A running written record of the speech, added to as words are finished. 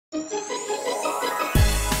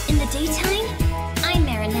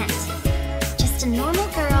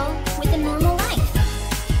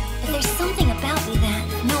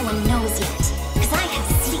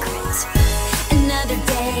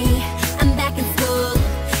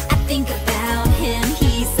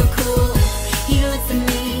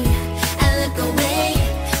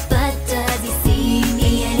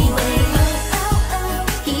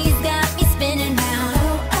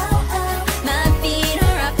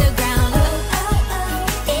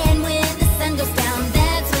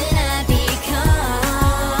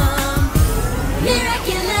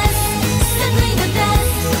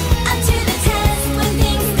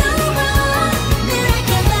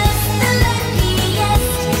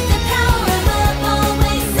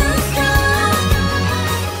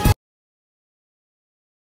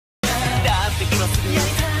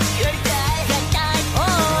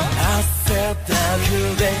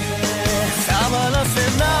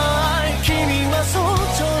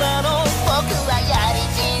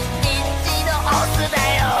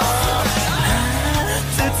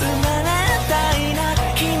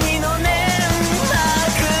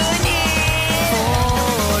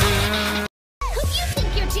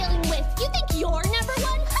you're number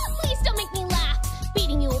one? Please don't make me laugh.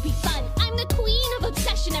 Beating you will be fun. I'm the queen of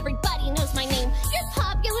obsession. Everybody knows my name. You're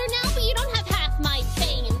popular now, but you don't have half my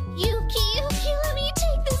fame. Yuki, let me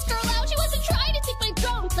take this girl out. She wasn't trying to take my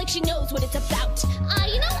throne, like she knows what it's about.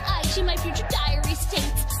 She my future diary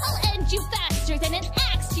states. I'll end you faster than an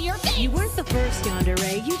axe to your face. You weren't the first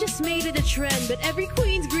yandere, you just made it a trend. But every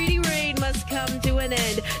queen's greedy reign must come to an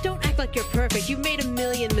end. Don't act like you're perfect, you've made a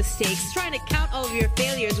million mistakes. Trying to count all of your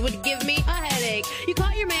failures would give me a headache. You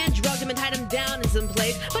caught your man, drugged him and tied him down in some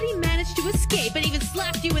place, but he managed to escape and even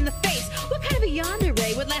slapped you in the face. What kind of a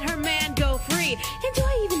yandere would let her man go free? And do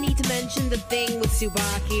I even need to mention the thing with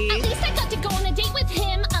Tsubaki? At least I got to go on a date with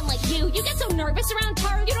him. Unlike you get so nervous around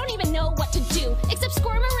Taru, you don't even know what to do except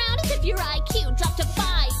squirm around as if your IQ dropped to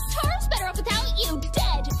 5. Taru's better off without you,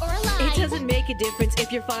 dead or alive. It doesn't make a difference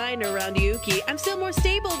if you're fine around Yuki. I'm still more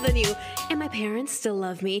stable than you. And my parents still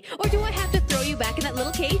love me. Or do I have to throw you back in that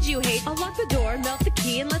little cage you hate? I'll lock the door, melt the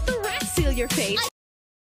key, and let the rat seal your fate.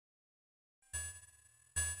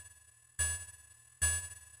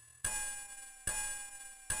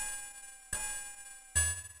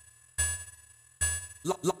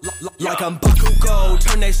 Like I'm Bakugo,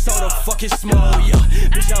 turn they soda fucking small, yeah.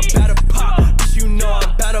 Bitch, I'm about to pop, bitch, you know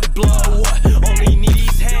I'm about to blow. Only need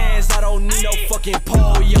these hands, I don't need no fucking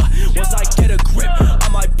pole, yeah. Once I get a grip, I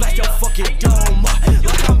might blast your fucking dome.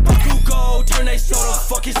 Like I'm Bakugo, turn they soda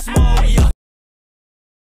fucking small, yeah.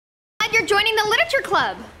 You're joining the literature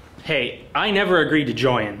club. Hey, I never agreed to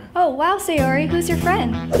join. Oh wow, Sayori, who's your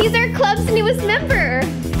friend? He's our club's newest member.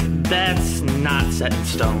 That's not set in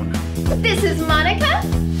stone. This is Monica,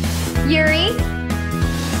 Yuri,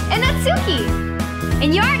 and Natsuki.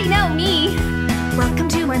 And you already know me. Welcome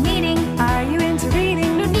to our meeting. Are you into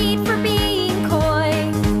reading? No need for being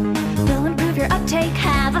coy. We'll improve your uptake.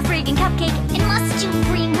 Have a freaking cupcake, and must you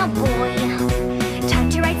bring a boy? Time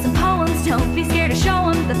to write some poems. Don't be scared to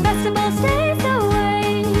show them. The festival stays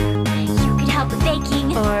away. You could help with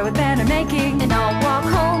baking, Or with banner making. And I'll walk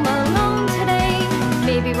home alone today.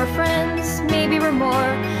 Maybe we're friends, maybe we're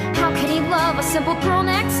more. How can he love a simple girl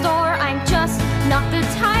next door? I'm just not the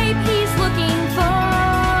type he's looking for.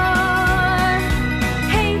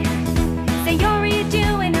 Hey, Sayori, you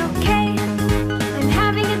doing okay? I'm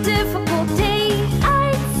having a difficult day.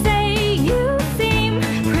 I'd say you seem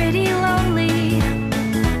pretty lonely.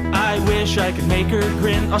 I wish I could make her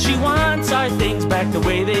grin. All she wants are things back the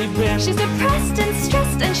way they've been. She's depressed and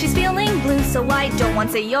stressed and she's feeling blue. So I don't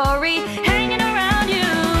want Sayori hanging around you.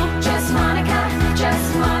 Just Monica,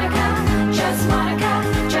 just Monica, just Monica,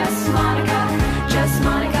 just Monica, just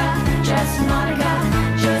Monica, just Monica,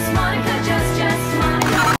 just Monica, just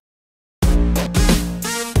Monica.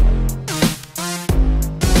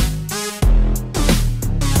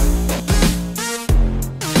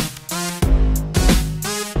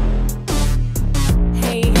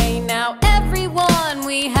 Hey, now everyone,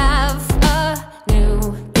 we have a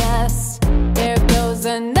new guest. There goes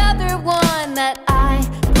another one that I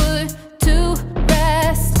put to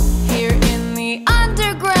rest. Here in the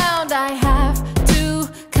underground, I have to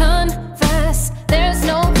confess, there's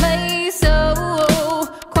no place,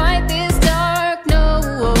 quite this dark,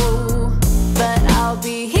 no. But I'll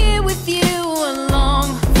be here with you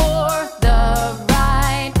along for the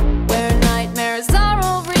ride, where nightmares are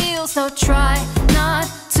all real, so try not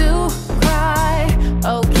to cry.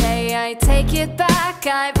 Okay, I take it back,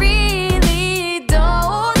 I really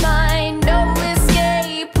don't mind. No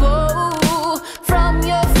escape, from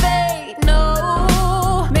your fate,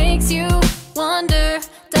 no. Makes you wonder,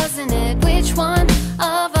 doesn't it, which one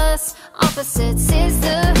of us opposites is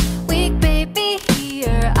the